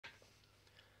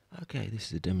Okay, this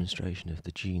is a demonstration of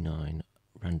the G9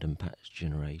 random patch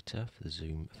generator for the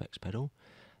Zoom effects pedal.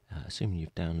 Assuming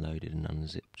you've downloaded and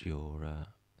unzipped your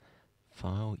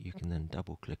file, you can then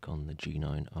double click on the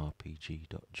G9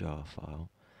 RPG.jar file,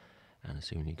 and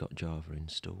assuming you've got Java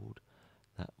installed,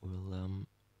 that will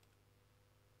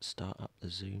start up the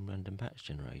Zoom random patch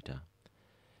generator.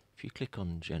 If you click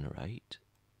on generate,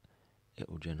 it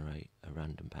will generate a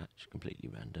random patch, completely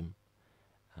random,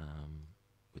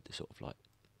 with the sort of like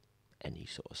any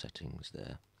sort of settings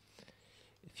there.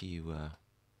 If you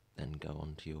then go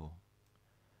onto your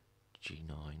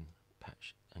G9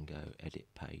 patch and go edit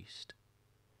paste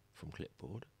from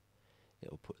Clipboard, it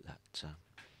will put that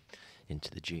into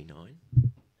the G9. And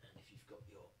if you've got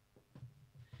your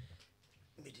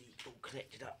MIDI all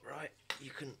connected up right, you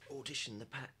can audition the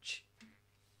patch.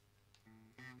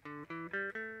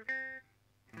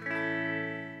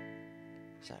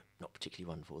 So, not particularly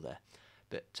wonderful there,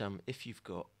 but if you've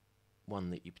got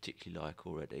one that you particularly like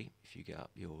already, if you get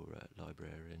up your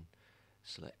Librarian,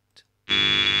 select Dave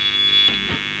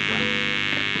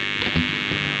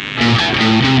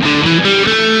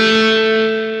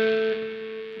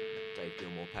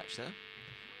Gilmour patch there.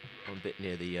 I'm a bit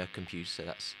near the computer, so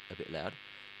that's a bit loud.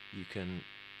 You can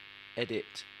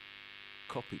edit,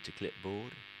 copy to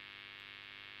Clipboard,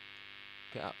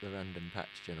 get up the random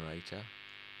patch generator,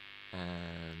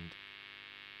 and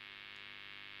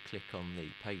click on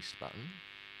the paste button,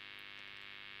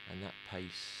 and that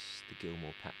pastes the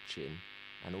Gilmour patch in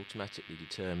and automatically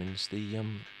determines the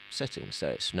settings. So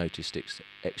it's noticed it's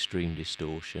extreme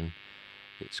distortion,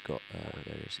 it's got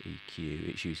various EQ,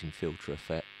 it's using filter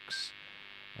effects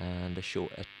and a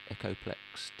short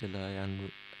echoplex delay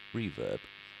and reverb.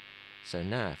 So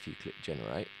now if you click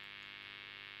generate,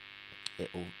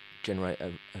 it will generate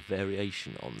a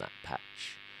variation on that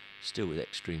patch, still with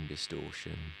extreme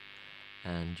distortion,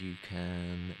 and you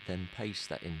can then paste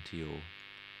that into your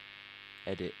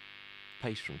edit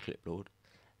paste from Clipboard,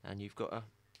 and you've got a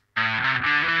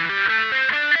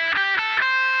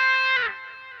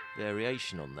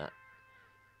variation on that.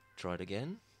 Try it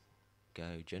again,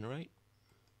 go generate,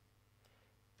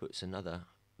 puts another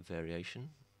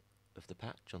variation of the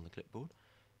patch on the Clipboard,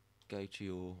 go to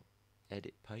your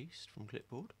edit paste from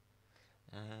Clipboard,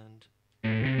 and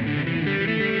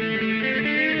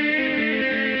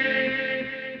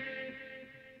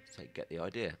get the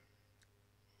idea.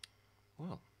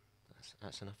 Well,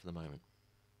 that's enough for the moment.